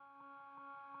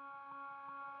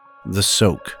The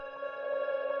Soak.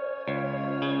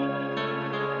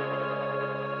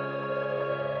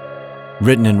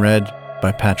 Written and read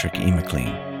by Patrick E.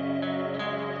 McLean.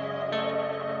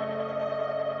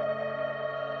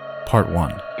 Part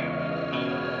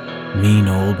 1. Mean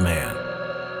Old Man.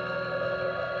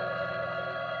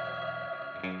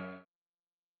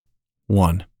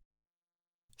 1.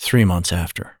 3 months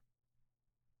after.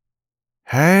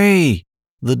 "Hey,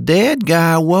 the dead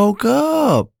guy woke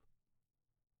up."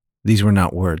 These were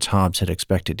not words Hobbs had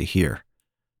expected to hear.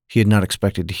 He had not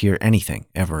expected to hear anything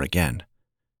ever again.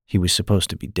 He was supposed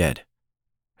to be dead,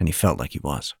 and he felt like he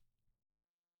was.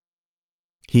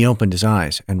 He opened his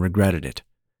eyes and regretted it.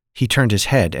 He turned his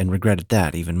head and regretted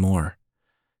that even more.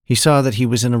 He saw that he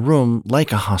was in a room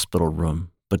like a hospital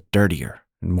room, but dirtier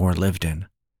and more lived in.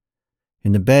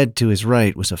 In the bed to his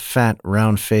right was a fat,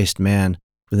 round-faced man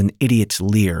with an idiot's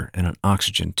leer and an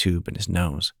oxygen tube in his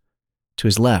nose. To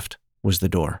his left was the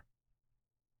door.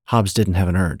 Hobbs didn't have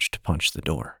an urge to punch the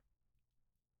door.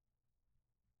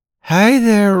 "Hey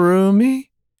there, roomie.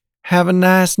 Have a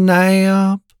nice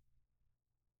nap?"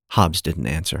 Hobbs didn't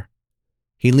answer.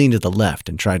 He leaned to the left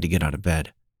and tried to get out of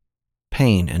bed.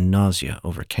 Pain and nausea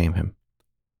overcame him.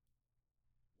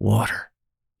 "Water,"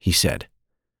 he said.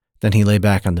 Then he lay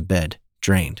back on the bed,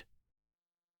 drained.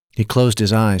 He closed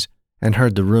his eyes and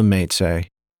heard the roommate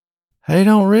say, "They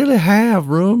don't really have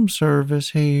room service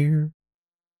here."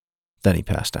 Then he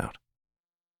passed out.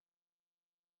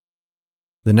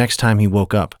 The next time he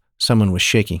woke up, someone was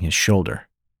shaking his shoulder.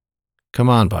 "Come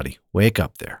on, buddy, wake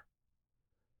up there."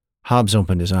 Hobbs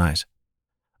opened his eyes.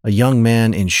 A young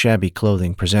man in shabby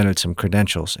clothing presented some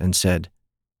credentials and said,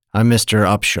 "I'm Mr.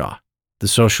 Upshaw, the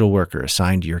social worker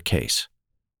assigned to your case.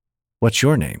 What's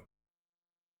your name?"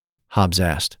 Hobbs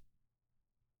asked,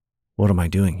 "What am I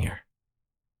doing here?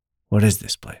 What is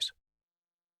this place?"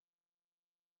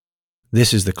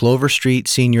 "This is the Clover Street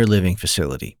Senior Living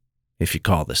Facility, if you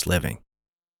call this living."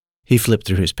 He flipped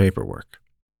through his paperwork.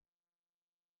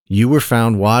 "You were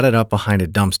found wadded up behind a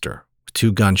dumpster with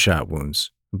 2 gunshot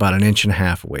wounds, about 1.5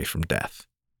 inches away from death.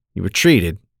 You were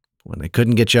treated, but when they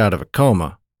couldn't get you out of a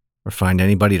coma or find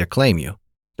anybody to claim you,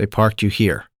 they parked you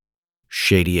here,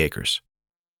 Shady Acres.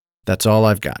 That's all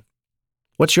I've got.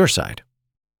 What's your side?"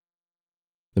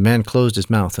 The man closed his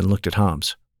mouth and looked at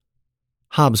Hobbs.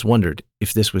 Hobbs wondered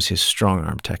if this was his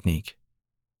strong-arm technique.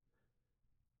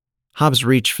 Hobbs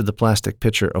reached for the plastic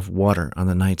pitcher of water on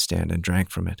the nightstand and drank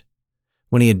from it.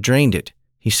 When he had drained it,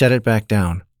 he set it back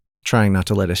down, trying not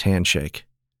to let his hand shake.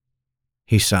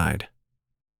 He sighed.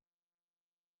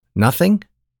 "Nothing?"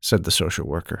 said the social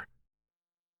worker.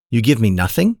 "You give me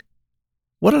nothing?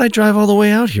 What did I drive all the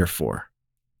way out here for?"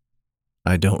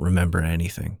 "I don't remember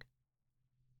anything."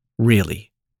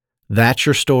 "Really? That's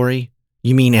your story?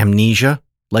 You mean amnesia?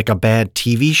 Like a bad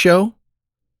TV show?"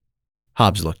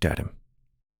 Hobbs looked at him.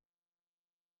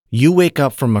 "You wake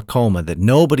up from a coma that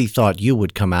nobody thought you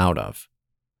would come out of."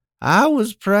 "I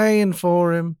was praying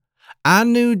for him. I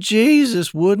knew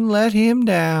Jesus wouldn't let him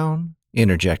down,"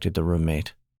 interjected the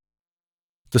roommate.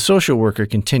 The social worker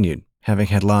continued, having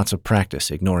had lots of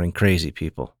practice ignoring crazy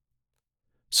people.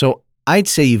 "So I'd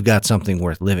say you've got something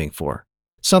worth living for.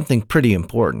 Something pretty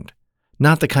important.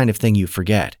 Not the kind of thing you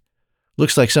forget.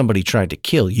 Looks like somebody tried to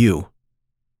kill you.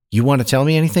 You want to tell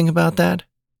me anything about that?"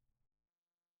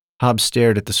 Hobbs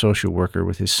stared at the social worker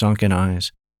with his sunken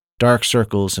eyes, dark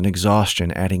circles and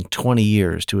exhaustion adding 20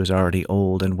 years to his already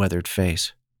old and weathered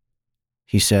face.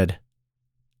 He said,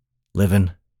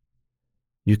 "Livin',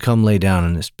 you come lay down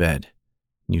in this bed,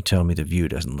 and you tell me the view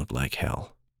doesn't look like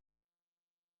hell."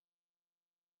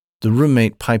 The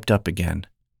roommate piped up again.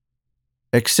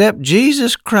 "Accept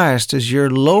Jesus Christ as your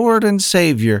Lord and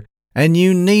Savior, and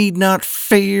you need not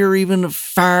fear even the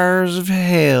fires of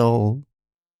hell."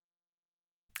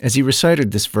 As he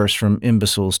recited this verse from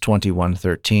Imbeciles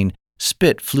 21:13,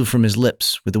 spit flew from his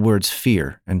lips with the words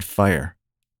fear and fire.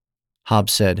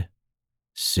 Hobbs said,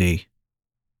 "See."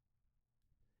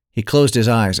 He closed his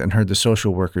eyes and heard the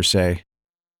social worker say,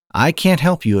 "I can't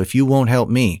help you if you won't help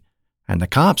me, and the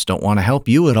cops don't want to help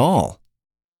you at all."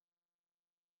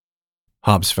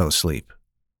 Hobbs fell asleep.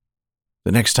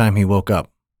 The next time he woke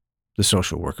up, the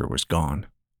social worker was gone.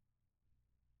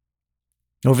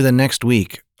 Over the next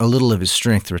week, a little of his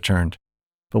strength returned,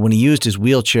 but when he used his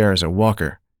wheelchair as a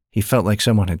walker, he felt like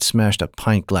someone had smashed a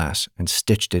pint glass and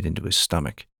stitched it into his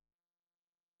stomach.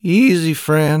 "Easy,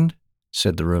 friend,"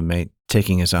 said the roommate,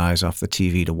 taking his eyes off the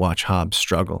TV to watch Hobbs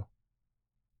struggle.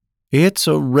 "It's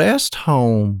a rest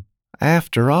home,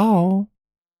 after all."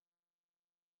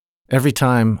 Every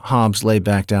time Hobbs lay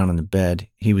back down in the bed,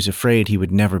 he was afraid he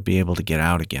would never be able to get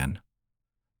out again.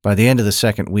 By the end of the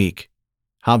second week,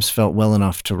 Hobbs felt well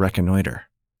enough to reconnoiter.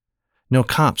 No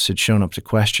cops had shown up to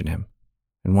question him,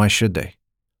 and why should they?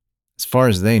 As far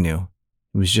as they knew,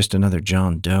 he was just another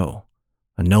John Doe,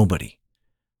 a nobody.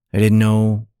 They didn't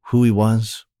know who he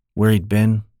was, where he'd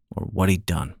been, or what he'd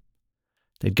done.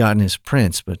 They'd gotten his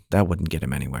prints, but that wouldn't get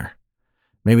him anywhere.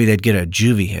 Maybe they'd get a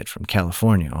juvie hit from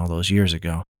California all those years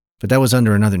ago, but that was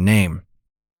under another name,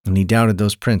 and he doubted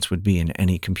those prints would be in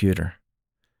any computer.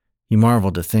 He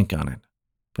marveled to think on it,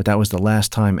 but that was the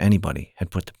last time anybody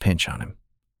had put the pinch on him.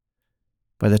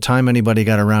 By the time anybody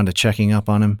got around to checking up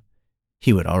on him,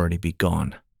 he would already be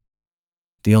gone.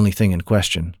 The only thing in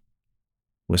question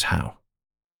was how.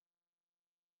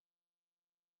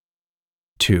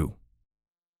 2.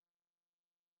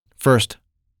 First,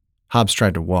 Hobbs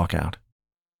tried to walk out.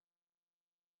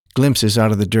 Glimpses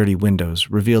out of the dirty windows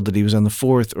revealed that he was on the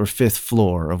 4th or 5th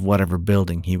floor of whatever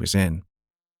building he was in.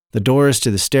 The doors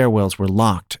to the stairwells were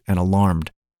locked and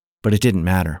alarmed, but it didn't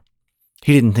matter.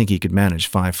 He didn't think he could manage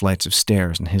 5 flights of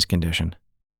stairs in his condition.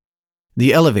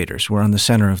 The elevators were on the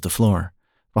center of the floor,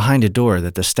 behind a door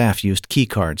that the staff used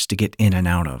keycards to get in and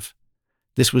out of.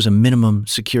 This was a minimum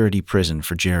security prison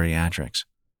for geriatrics.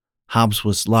 Hobbs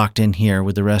was locked in here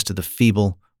with the rest of the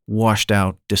feeble,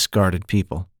 washed-out, discarded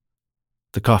people.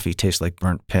 The coffee tasted like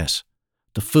burnt piss.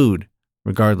 The food,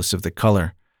 regardless of the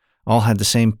color, all had the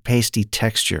same pasty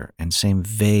texture and same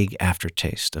vague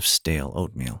aftertaste of stale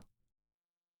oatmeal.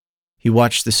 He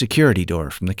watched the security door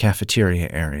from the cafeteria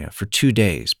area for 2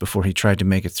 days before he tried to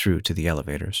make it through to the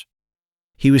elevators.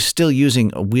 He was still using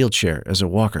a wheelchair as a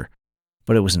walker,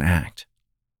 but it was an act.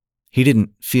 He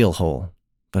didn't feel whole,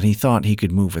 but he thought he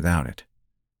could move without it.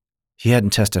 He hadn't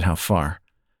tested how far,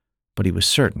 but he was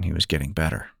certain he was getting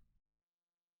better.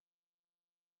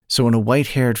 So when a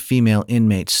white-haired female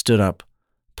inmate stood up,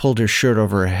 pulled her shirt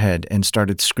over her head, and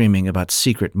started screaming about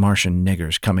secret Martian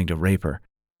niggers coming to rape her,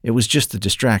 it was just the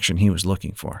distraction he was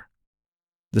looking for.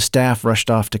 The staff rushed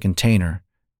off to contain her,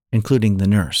 including the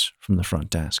nurse from the front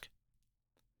desk.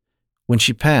 When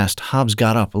she passed, Hobbs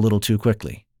got up a little too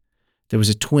quickly. There was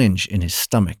a twinge in his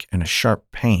stomach and a sharp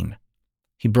pain.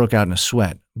 He broke out in a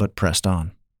sweat, but pressed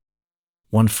on.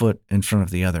 1 foot in front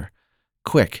of the other,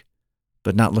 quick,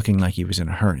 but not looking like he was in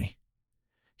a hurry.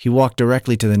 He walked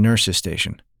directly to the nurse's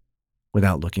station,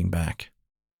 without looking back.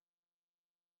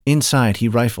 Inside, he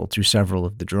rifled through several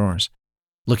of the drawers,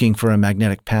 looking for a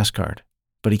magnetic passcard,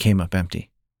 but he came up empty.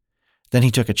 Then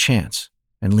he took a chance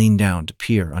and leaned down to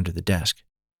peer under the desk.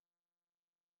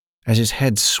 As his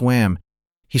head swam,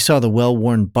 he saw the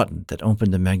well-worn button that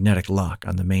opened the magnetic lock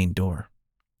on the main door.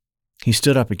 He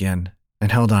stood up again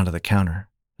and held onto the counter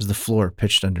as the floor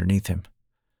pitched underneath him.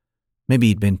 Maybe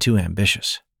he'd been too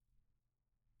ambitious.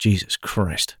 Jesus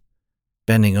Christ.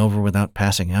 Bending over without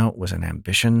passing out was an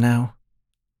ambition now?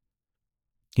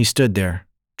 He stood there,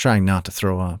 trying not to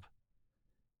throw up.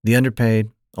 The underpaid,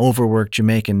 overworked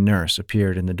Jamaican nurse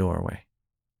appeared in the doorway.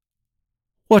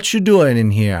 "What you doing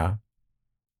in here?"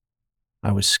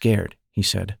 "I was scared," he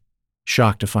said,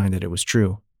 shocked to find that it was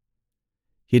true.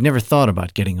 He had never thought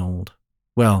about getting old.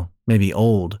 Well, maybe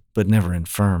old, but never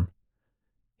infirm.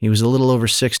 He was a little over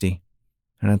 60,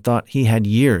 and had thought he had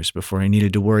years before he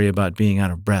needed to worry about being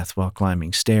out of breath while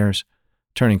climbing stairs,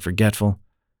 turning forgetful,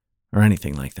 or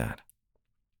anything like that.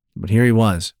 But here he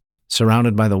was,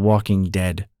 surrounded by the walking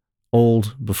dead,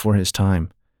 old before his time,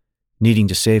 needing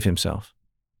to save himself,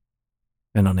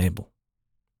 and unable.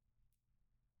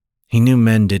 He knew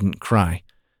men didn't cry,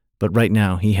 but right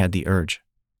now he had the urge.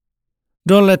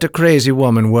 "Don't let the crazy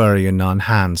woman worry you none,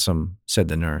 handsome," said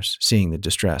the nurse, seeing the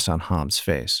distress on Hobbs'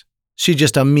 face. "She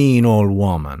just a mean old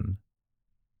woman."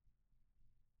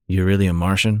 "You really a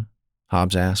Martian?"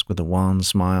 Hobbs asked with a wan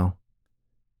smile.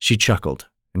 She chuckled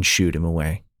and shooed him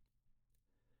away.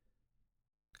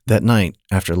 That night,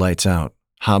 after lights out,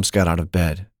 Hobbs got out of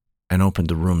bed and opened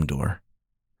the room door.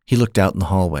 He looked out in the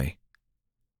hallway.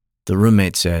 The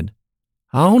roommate said,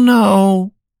 "Oh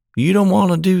no, you don't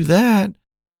want to do that.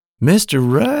 Mr.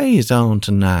 Ray is on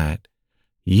tonight.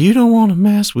 You don't want to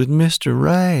mess with Mr.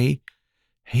 Ray.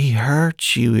 He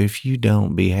hurts you if you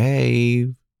don't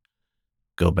behave."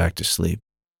 "Go back to sleep,"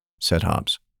 said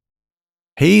Hobbs.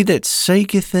 "He that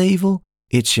seeketh evil,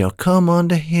 it shall come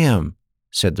unto him,"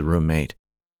 said the roommate,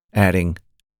 adding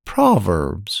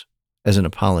Proverbs as an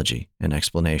apology and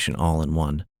explanation all in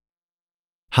one.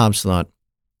 Hobbs thought,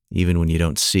 even when you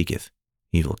don't seeketh,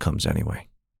 evil comes anyway.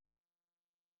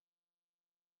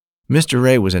 Mr.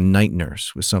 Ray was a night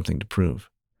nurse with something to prove.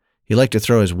 He liked to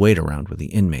throw his weight around with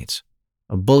the inmates,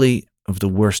 a bully of the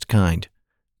worst kind,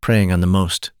 preying on the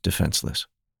most defenseless.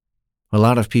 A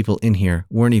lot of people in here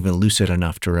weren't even lucid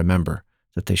enough to remember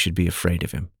that they should be afraid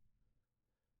of him.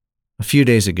 A few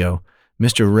days ago,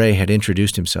 Mr. Ray had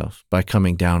introduced himself by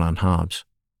coming down on Hobbs.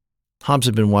 Hobbs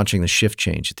had been watching the shift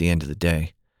change at the end of the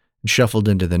day and shuffled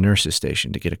into the nurse's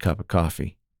station to get a cup of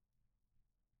coffee.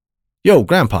 "Yo,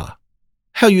 Grandpa,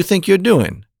 how you think you're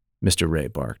doing?" Mr. Ray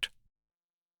barked.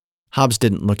 Hobbs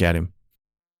didn't look at him.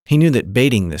 He knew that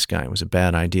baiting this guy was a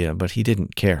bad idea, but he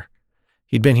didn't care.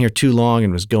 He'd been here too long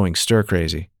and was going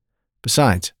stir-crazy.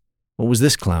 Besides, what was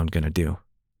this clown going to do?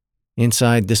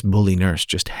 Inside, this bully nurse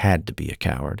just had to be a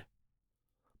coward.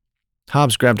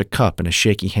 Hobbs grabbed a cup in a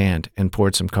shaky hand and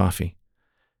poured some coffee.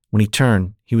 When he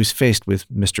turned, he was faced with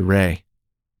Mr. Ray,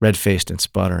 red-faced and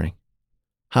sputtering.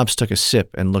 Hobbs took a sip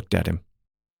and looked at him.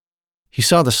 He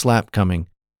saw the slap coming,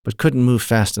 but couldn't move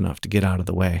fast enough to get out of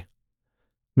the way.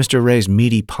 Mr. Ray's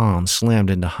meaty palm slammed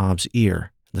into Hobbs'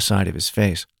 ear, the side of his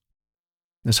face.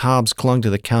 As Hobbs clung to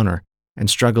the counter and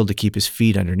struggled to keep his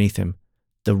feet underneath him,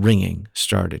 the ringing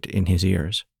started in his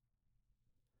ears.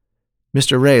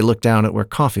 Mr. Ray looked down at where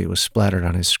coffee was splattered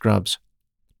on his scrubs.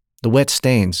 The wet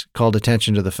stains called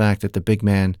attention to the fact that the big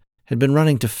man had been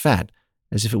running to fat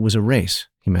as if it was a race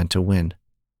he meant to win.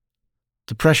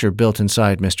 The pressure built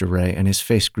inside Mr. Ray and his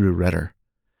face grew redder.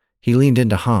 He leaned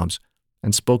into Hobbs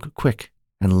and spoke quick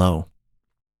and low.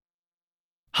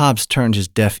 Hobbs turned his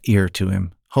deaf ear to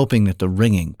him, hoping that the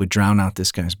ringing would drown out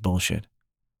this guy's bullshit.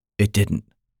 It didn't.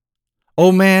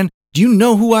 "Oh man, do you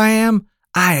know who I am?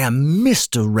 I am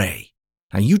Mr. Ray.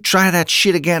 Now you try that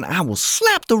shit again, I will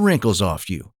slap the wrinkles off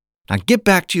you. Now get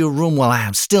back to your room while I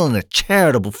am still in a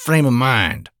charitable frame of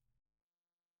mind."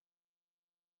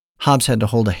 Hobbs had to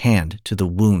hold a hand to the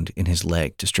wound in his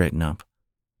leg to straighten up.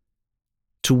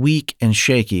 To weak and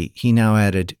shaky, he now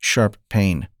added sharp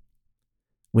pain.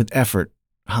 With effort,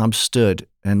 Hobbs stood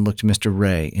and looked Mr.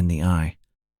 Ray in the eye.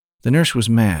 The nurse was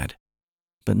mad,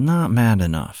 but not mad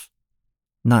enough.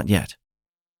 Not yet.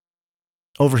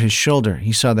 Over his shoulder,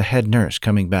 he saw the head nurse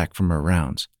coming back from her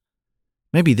rounds.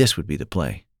 Maybe this would be the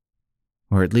play.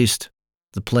 Or at least,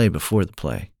 the play before the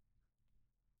play.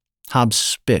 Hobbs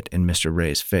spit in Mr.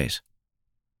 Ray's face.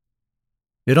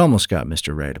 It almost got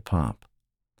Mr. Ray to pop.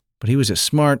 But he was a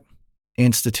smart,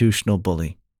 institutional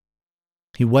bully.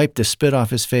 He wiped the spit off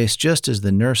his face just as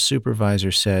the nurse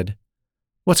supervisor said,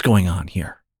 "What's going on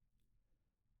here?"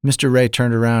 Mr. Ray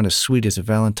turned around as sweet as a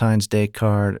Valentine's Day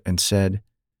card and said,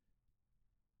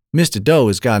 "Mr. Doe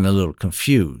has gotten a little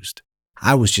confused.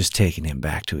 I was just taking him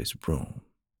back to his room."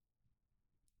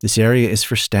 "This area is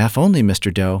for staff only,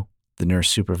 Mr. Doe," the nurse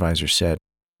supervisor said,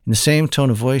 in the same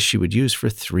tone of voice she would use for a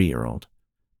 3-year-old.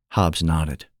 Hobbs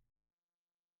nodded.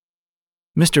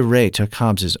 Mr. Ray took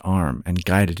Hobbs's arm and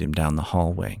guided him down the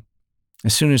hallway.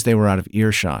 As soon as they were out of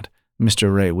earshot,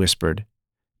 Mr. Ray whispered,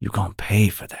 "You gonna pay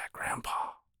for that,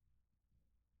 Grandpa."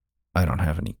 "I don't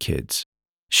have any kids."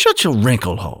 "Shut your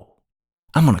wrinkle hole.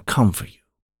 I'm gonna come for you.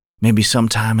 Maybe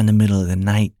sometime in the middle of the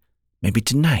night, maybe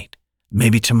tonight,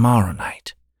 maybe tomorrow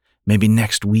night, maybe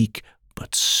next week,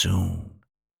 but soon.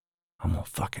 I'm gonna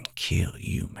fucking kill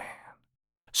you, man.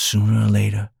 Sooner or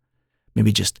later,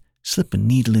 maybe just slip a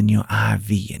needle in your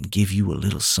IV and give you a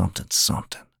little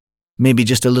something. Maybe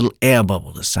just a little air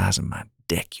bubble the size of my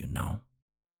dick, you know.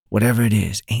 Whatever it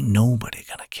is, ain't nobody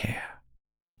gonna care.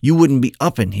 You wouldn't be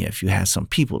up in here if you had some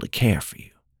people to care for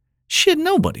you. Shit,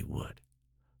 nobody would.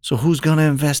 So who's gonna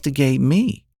investigate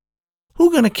me?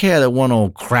 Who gonna care that one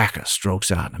old cracker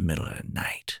strokes out in the middle of the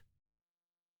night?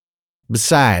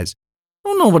 Besides,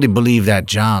 don't nobody believe that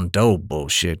John Doe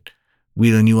bullshit.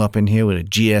 Wheeling you up in here with a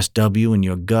GSW in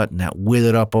your gut and that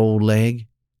withered up old leg?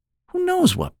 Who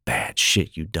knows what bad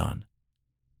shit you done?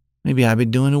 Maybe I be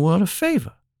doing the world a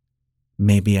favor.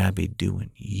 Maybe I be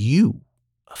doing you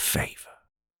a favor.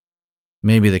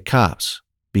 Maybe the cops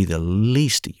be the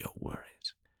least of your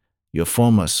worries. Your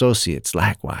former associates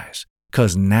likewise,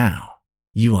 'cause now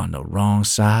you on the wrong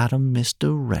side of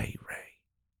Mr. Ray Ray.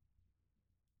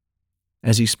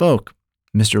 As he spoke,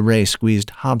 Mr. Ray squeezed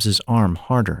Hobbs's arm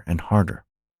harder and harder.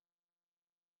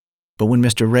 But when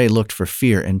Mr. Ray looked for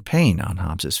fear and pain on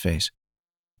Hobbs's face,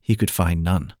 he could find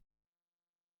none.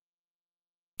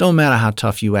 "Don't matter how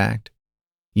tough you act.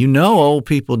 You know old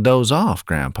people doze off,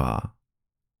 Grandpa.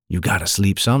 You gotta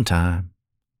sleep sometime,"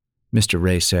 Mr.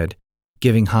 Ray said,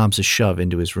 giving Hobbs a shove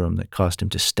into his room that caused him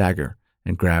to stagger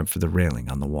and grab for the railing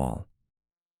on the wall.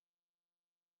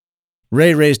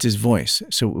 Ray raised his voice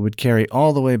so it would carry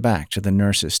all the way back to the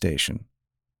nurse's station.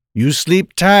 "You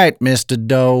sleep tight, Mr.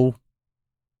 Doe."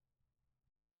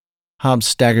 Hobbs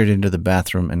staggered into the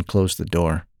bathroom and closed the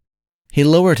door. He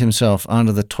lowered himself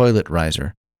onto the toilet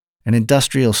riser, an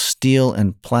industrial steel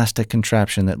and plastic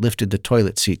contraption that lifted the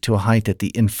toilet seat to a height that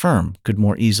the infirm could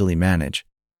more easily manage.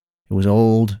 It was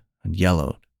old and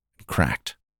yellowed and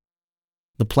cracked.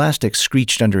 The plastic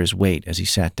screeched under his weight as he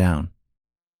sat down.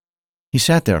 He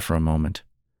sat there for a moment,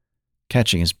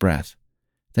 catching his breath.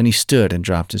 Then he stood and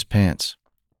dropped his pants.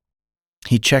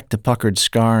 He checked the puckered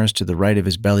scars to the right of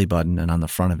his belly button and on the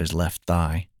front of his left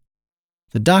thigh.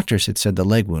 The doctors had said the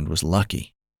leg wound was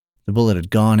lucky. The bullet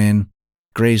had gone in,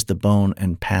 grazed the bone,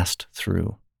 and passed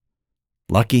through.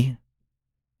 Lucky?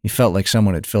 He felt like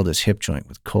someone had filled his hip joint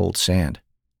with cold sand.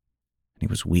 And he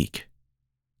was weak.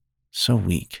 So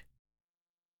weak.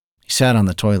 He sat on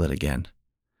the toilet again.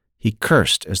 He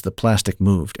cursed as the plastic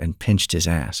moved and pinched his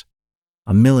ass.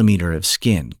 A millimeter of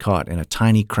skin caught in a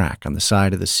tiny crack on the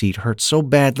side of the seat hurt so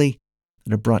badly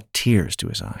that it brought tears to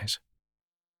his eyes.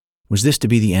 Was this to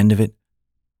be the end of it?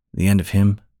 The end of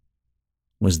him?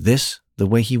 Was this the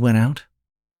way he went out?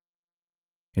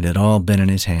 It had all been in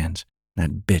his hands.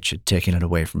 That bitch had taken it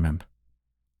away from him.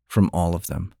 From all of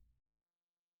them.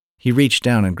 He reached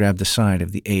down and grabbed the side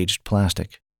of the aged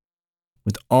plastic.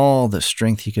 With all the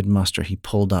strength he could muster, he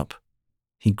pulled up.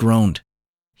 He groaned.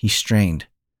 He strained.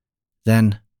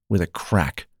 Then, with a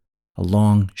crack, a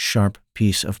long, sharp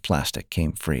piece of plastic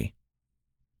came free.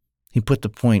 He put the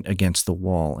point against the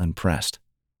wall and pressed.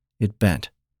 It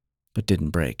bent, but didn't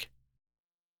break.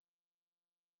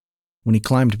 When he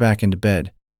climbed back into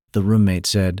bed, the roommate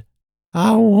said,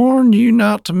 "I warned you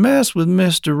not to mess with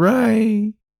Mr.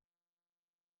 Ray."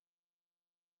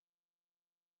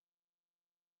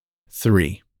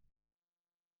 3.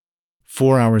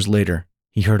 4 hours later,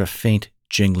 he heard a faint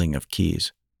jingling of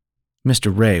keys.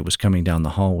 Mr. Ray was coming down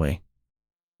the hallway.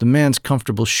 The man's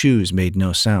comfortable shoes made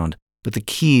no sound, but the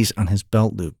keys on his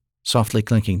belt loop, softly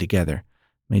clinking together,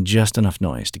 made just enough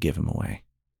noise to give him away.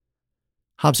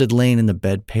 Hobbs had lain in the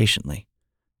bed patiently,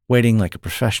 waiting like a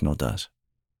professional does.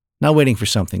 Not waiting for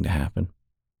something to happen,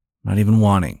 not even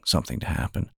wanting something to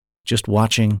happen, just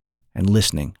watching and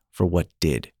listening for what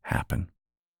did happen.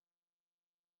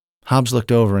 Hobbs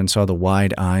looked over and saw the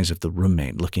wide eyes of the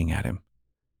roommate looking at him.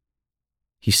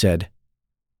 He said,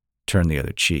 "Turn the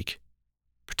other cheek.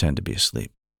 Pretend to be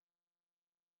asleep."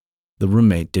 The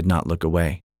roommate did not look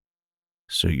away.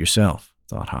 Suit yourself,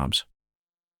 thought Hobbs.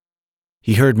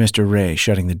 He heard Mr. Ray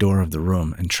shutting the door of the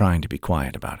room and trying to be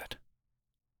quiet about it.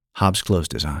 Hobbs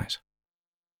closed his eyes.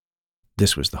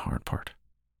 This was the hard part.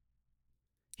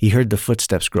 He heard the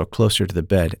footsteps grow closer to the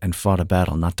bed and fought a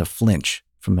battle not to flinch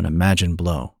from an imagined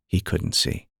blow he couldn't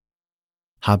see.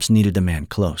 Hobbs needed the man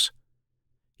close.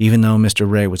 Even though Mr.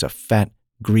 Ray was a fat,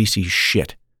 greasy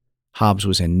shit, Hobbs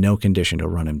was in no condition to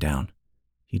run him down.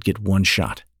 He'd get one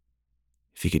shot,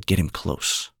 if he could get him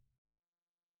close.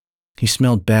 He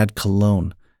smelled bad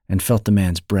cologne and felt the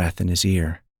man's breath in his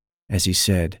ear as he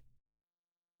said,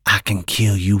 "I can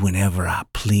kill you whenever I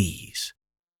please,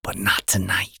 but not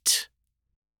tonight."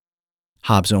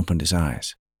 Hobbs opened his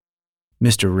eyes.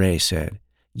 Mr. Ray said,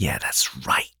 "Yeah, that's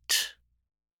right."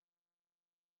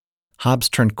 Hobbs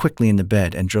turned quickly in the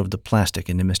bed and drove the plastic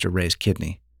into Mr. Ray's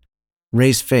kidney.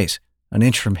 Ray's face, an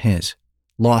inch from his,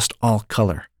 lost all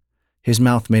color. His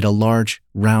mouth made a large,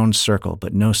 round circle,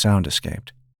 but no sound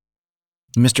escaped.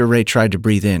 Mr. Ray tried to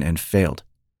breathe in and failed.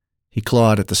 He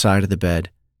clawed at the side of the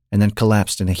bed and then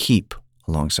collapsed in a heap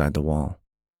alongside the wall.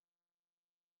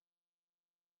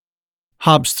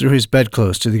 Hobbs threw his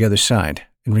bedclothes to the other side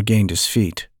and regained his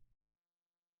feet.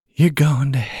 "You're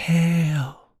going to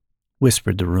hell,"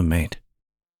 whispered the roommate.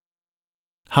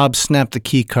 Hobbs snapped the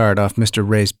key card off Mr.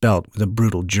 Ray's belt with a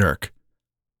brutal jerk.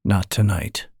 "Not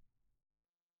tonight."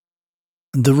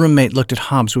 The roommate looked at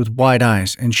Hobbs with wide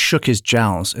eyes and shook his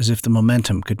jowls as if the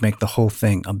momentum could make the whole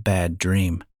thing a bad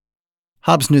dream.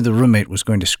 Hobbs knew the roommate was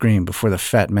going to scream before the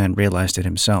fat man realized it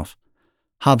himself.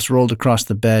 Hobbs rolled across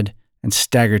the bed and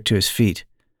staggered to his feet.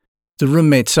 The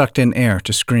roommate sucked in air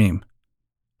to scream.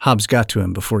 Hobbs got to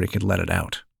him before he could let it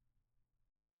out.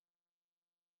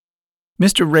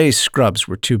 Mr. Ray's scrubs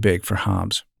were too big for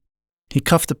Hobbs. He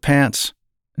cuffed the pants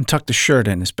and tucked the shirt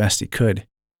in as best he could.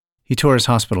 He tore his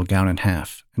hospital gown in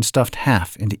half and stuffed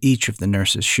half into each of the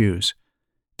nurse's shoes.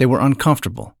 They were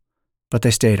uncomfortable, but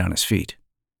they stayed on his feet.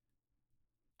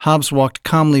 Hobbs walked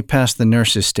calmly past the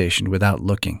nurse's station without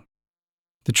looking.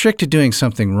 The trick to doing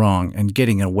something wrong and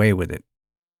getting away with it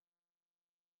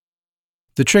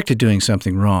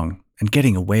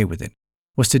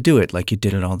was to do it like you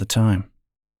did it all the time.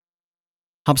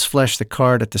 Hobbs flashed the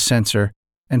card at the sensor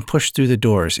and pushed through the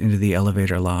doors into the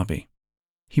elevator lobby.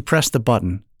 He pressed the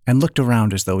button and looked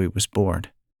around as though he was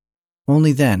bored.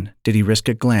 Only then did he risk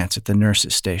a glance at the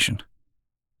nurse's station.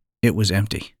 It was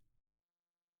empty.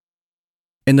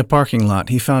 In the parking lot,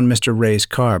 he found Mr. Ray's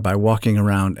car by walking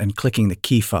around and clicking the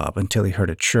key fob until he heard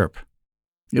a chirp.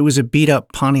 It was a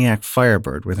beat-up Pontiac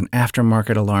Firebird with an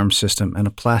aftermarket alarm system and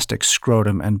a plastic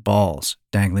scrotum and balls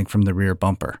dangling from the rear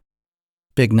bumper.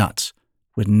 Big nuts,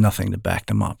 with nothing to back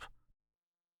them up.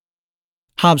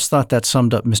 Hobbs thought that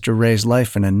summed up Mr. Ray's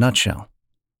life in a nutshell,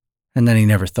 and then he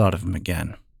never thought of him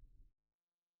again.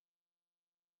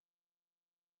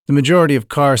 The majority of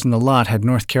cars in the lot had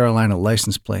North Carolina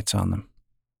license plates on them.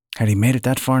 Had he made it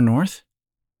that far north?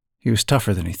 He was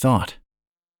tougher than he thought.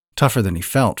 Tougher than he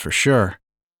felt, for sure.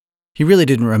 He really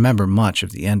didn't remember much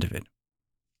of the end of it.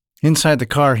 Inside the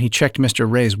car, he checked Mr.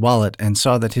 Ray's wallet and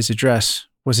saw that his address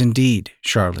was indeed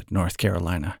Charlotte, North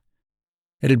Carolina.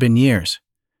 It had been years,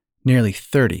 nearly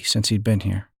 30 since he'd been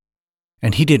here.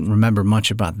 And he didn't remember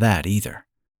much about that either.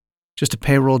 Just a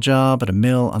payroll job at a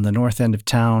mill on the north end of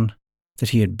town that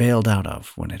he had bailed out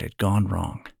of when it had gone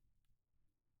wrong.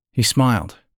 He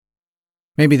smiled.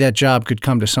 Maybe that job could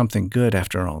come to something good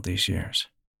after all these years.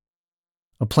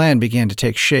 A plan began to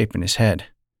take shape in his head.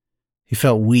 He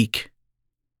felt weak,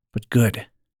 but good.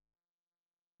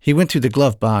 He went through the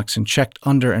glove box and checked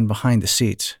under and behind the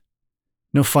seats.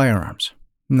 No firearms,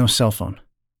 no cell phone.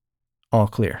 All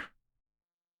clear.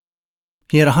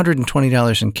 He had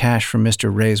 $120 in cash from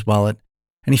Mr. Ray's wallet,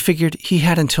 and he figured he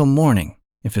had until morning,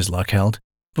 if his luck held,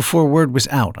 before word was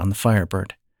out on the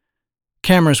Firebird.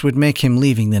 Cameras would make him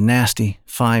leaving the nasty,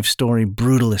 5-story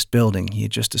brutalist building he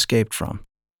had just escaped from.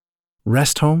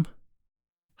 Rest home?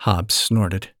 Hobbs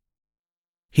snorted.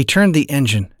 He turned the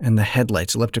engine and the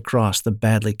headlights leapt across the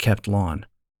badly kept lawn.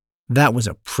 That was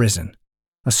a prison.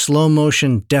 A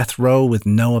slow-motion death row with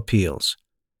no appeals.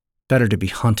 Better to be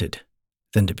hunted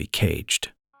than to be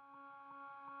caged.